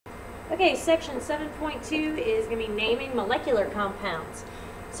Okay, section 7.2 is going to be naming molecular compounds.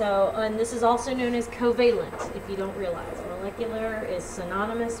 So, and this is also known as covalent, if you don't realize. Molecular is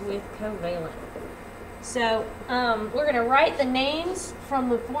synonymous with covalent. So, we're going to write the names from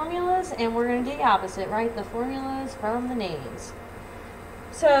the formulas, and we're going to do the opposite, write the formulas from the names.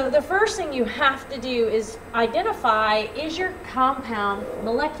 So, the first thing you have to do is identify, is your compound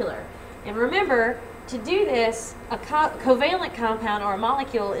molecular? And remember, to do this, a covalent compound or a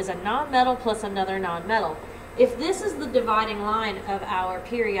molecule is a nonmetal plus another nonmetal. If this is the dividing line of our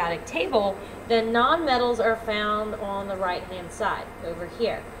periodic table, then nonmetals are found on the right-hand side, over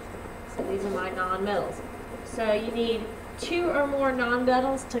here. So these are my nonmetals. So you need 2 or more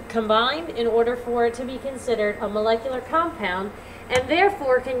nonmetals to combine in order for it to be considered a molecular compound, and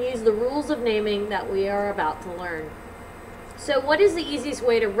therefore can use the rules of naming that we are about to learn. So what is the easiest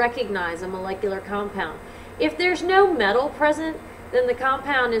way to recognize a molecular compound? If there's no metal present, then the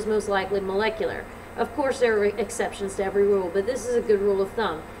compound is most likely molecular. Of course, there are exceptions to every rule, but this is a good rule of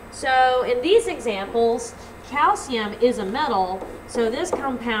thumb. So in these examples, calcium is a metal, so this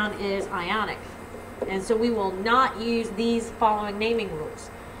compound is ionic. And so we will not use these following naming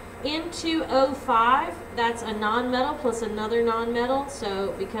rules. N2O5, that's a nonmetal plus another nonmetal,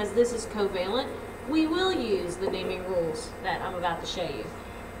 so because this is covalent, we will use the naming rules that I'm about to show you.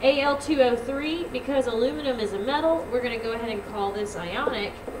 Al2O3, because aluminum is a metal, we're going to go ahead and call this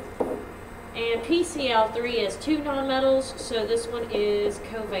ionic. And PCl3 is 2 nonmetals, so this one is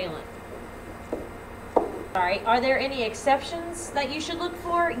covalent. Alright, are there any exceptions that you should look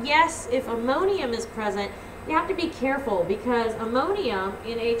for? Yes, if ammonium is present, you have to be careful because ammonium,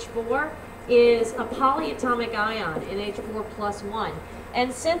 NH4, is a polyatomic ion, NH4 plus 1.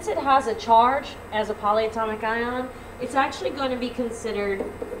 And since it has a charge as a polyatomic ion, it's actually going to be considered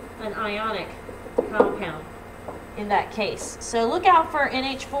an ionic compound in that case. So look out for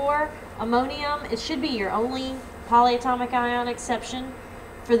NH4, ammonium. It should be your only polyatomic ion exception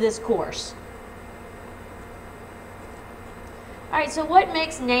for this course. Alright, so what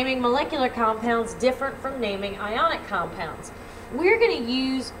makes naming molecular compounds different from naming ionic compounds? We're going to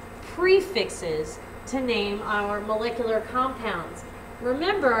use prefixes to name our molecular compounds.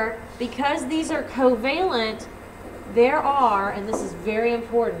 Remember, because these are covalent, there are, and this is very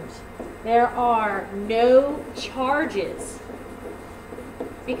important, there are no charges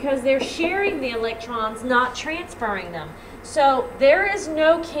because they're sharing the electrons, not transferring them. So there is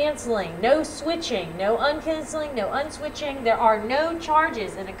no canceling, no switching, no uncanceling, no unswitching. There are no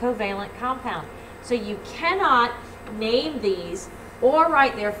charges in a covalent compound. So you cannot name these or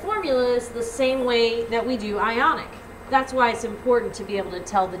write their formulas the same way that we do ionic. That's why it's important to be able to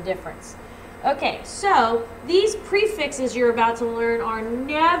tell the difference. Okay, so these prefixes you're about to learn are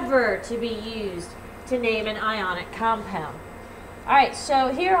never to be used to name an ionic compound. Alright, so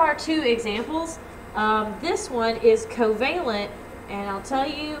here are 2 examples. This one is covalent, and I'll tell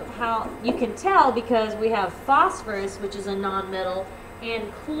you how you can tell because we have phosphorus, which is a nonmetal,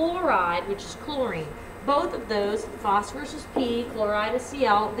 and chloride, which is chlorine. Both of those, phosphorus is P, chloride is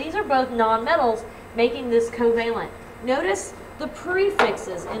Cl, these are both nonmetals making this covalent. Notice the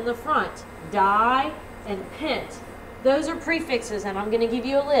prefixes in the front, di and pent. Those are prefixes, and I'm going to give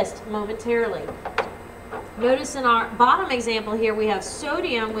you a list momentarily. Notice in our bottom example here we have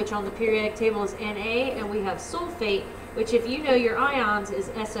sodium, which on the periodic table is Na, and we have sulfate, which if you know your ions is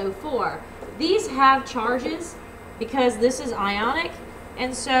SO4. These have charges because this is ionic,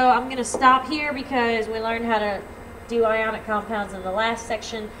 and so I'm going to stop here because we learned how to do ionic compounds in the last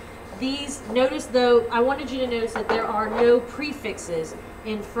section. These, notice though, I wanted you to notice that there are no prefixes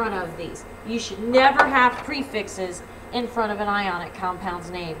in front of these. You should never have prefixes in front of an ionic compound's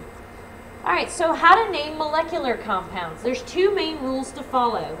name. Alright, so how to name molecular compounds. There's 2 main rules to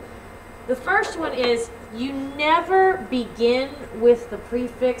follow. The first one is you never begin with the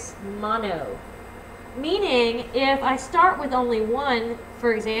prefix mono. Meaning, if I start with only one,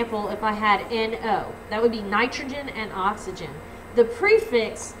 for example, if I had NO, that would be nitrogen and oxygen. The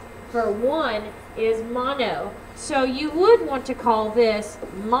prefix for 1 is mono. So you would want to call this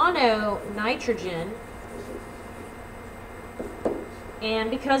mononitrogen.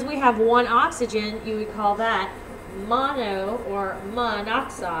 And because we have 1 oxygen, you would call that mono or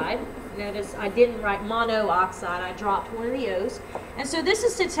monoxide. Notice I didn't write monooxide, I dropped one of the O's. And so this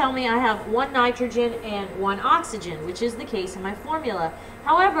is to tell me I have 1 nitrogen and 1 oxygen, which is the case in my formula.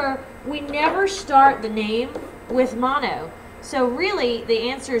 However, we never start the name with mono. So really,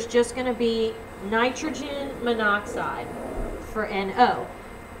 the answer is just going to be nitrogen monoxide for NO.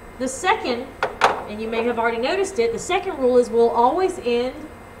 The second, and you may have already noticed it, the second rule is we'll always end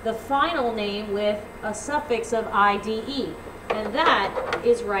the final name with a suffix of IDE. And that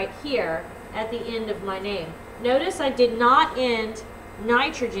is right here at the end of my name. Notice I did not end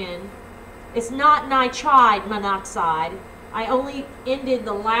nitrogen. It's not nitride monoxide. I only ended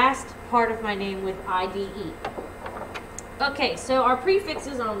the last part of my name with IDE. Okay, so our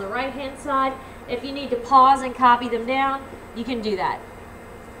prefixes are on the right-hand side. If you need to pause and copy them down, you can do that.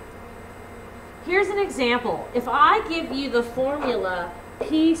 Here's an example. If I give you the formula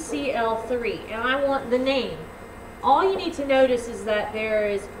PCl3 and I want the name, all you need to notice is that there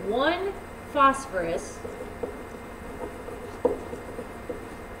is one phosphorus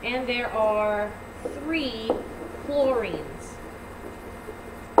and there are 3 chlorines.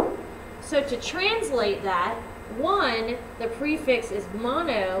 So to translate that, one, the prefix is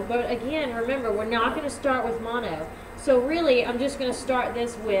mono, but again, remember, we're not going to start with mono. So really, I'm just going to start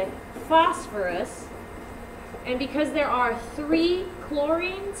this with phosphorus. And because there are 3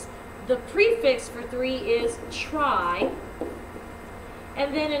 chlorines, the prefix for 3 is tri.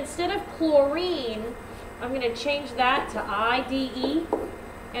 And then instead of chlorine, I'm going to change that to IDE.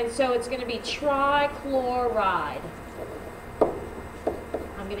 And so it's going to be trichloride.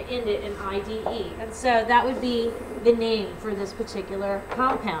 I'm going to end it in IDE. And so that would be the name for this particular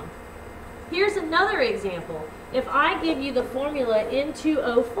compound. Here's another example. If I give you the formula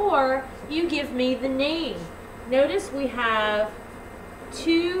N2O4, you give me the name. Notice we have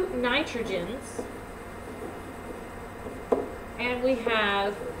 2 nitrogens and we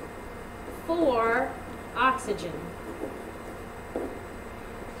have 4 oxygen.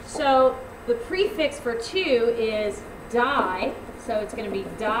 So the prefix for 2 is di, so it's going to be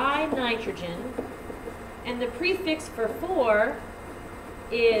dinitrogen. And the prefix for 4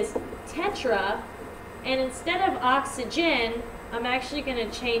 is tetra. And instead of oxygen, I'm actually going to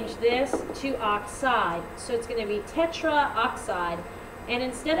change this to oxide. So it's going to be tetraoxide. And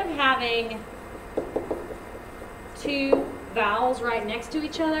instead of having 2 vowels right next to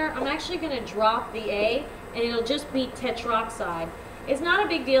each other, I'm actually going to drop the A, and it'll just be tetroxide. It's not a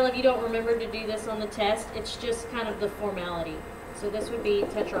big deal if you don't remember to do this on the test. It's just kind of the formality. So this would be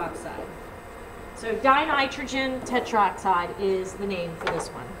tetroxide. So dinitrogen tetroxide is the name for this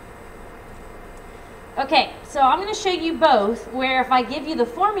one. Okay, so I'm going to show you both where if I give you the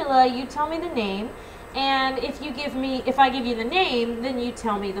formula, you tell me the name, and if I give you the name, then you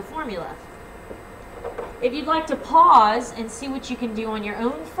tell me the formula. If you'd like to pause and see what you can do on your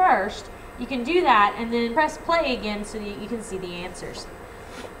own first, you can do that and then press play again so that you can see the answers.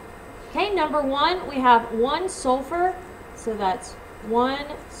 Okay, number 1, we have 1 sulfur, so that's 1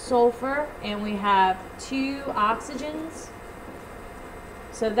 sulfur, and we have 2 oxygens.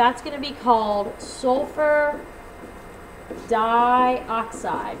 So that's going to be called sulfur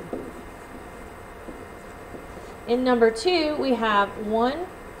dioxide. In number 2, we have 1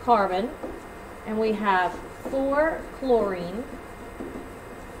 carbon, and we have 4 chlorine.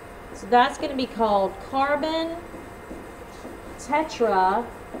 So that's going to be called carbon tetrachloride.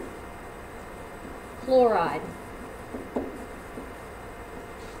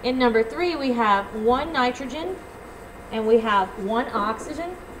 In number 3, we have 1 nitrogen, and we have 1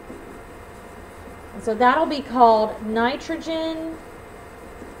 oxygen. And so that'll be called nitrogen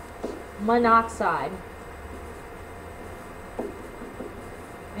monoxide.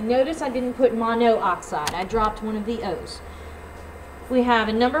 And notice I didn't put monooxide. I dropped one of the O's. We have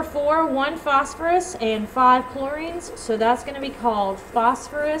in number 4, 1 phosphorus and 5 chlorines. So that's going to be called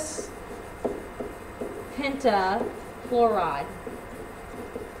phosphorus pentachloride.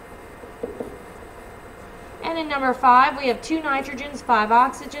 And in number 5, we have 2 nitrogens, 5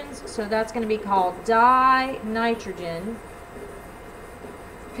 oxygens. So that's going to be called dinitrogen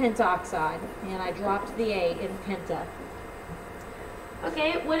pentoxide. And I dropped the A in penta.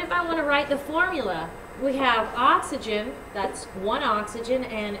 Okay, what if I want to write the formula? We have oxygen, that's 1 oxygen,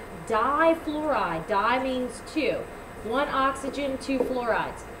 and difluoride. Di means 2. 1 oxygen, 2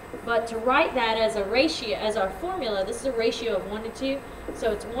 fluorides. But to write that as a ratio, as our formula, this is a ratio of 1 to 2.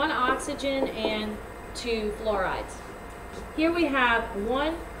 So it's 1 oxygen and 2 fluorides. Here we have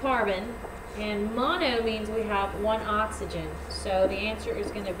 1 carbon, and mono means we have 1 oxygen. So the answer is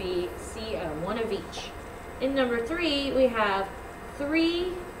going to be CO, 1 of each. In number 3, we have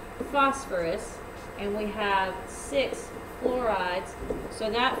 3 phosphorus, and we have 6 fluorides. So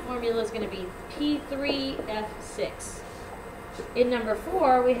that formula is going to be P3F6. In number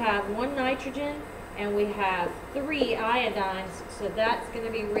 4, we have 1 nitrogen, and we have 3 iodines. So that's going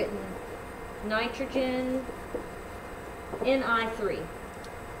to be written nitrogen Ni3.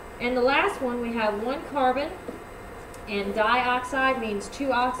 And the last one, we have 1 carbon, and dioxide means 2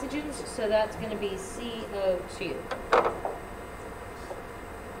 oxygens, so that's going to be CO2.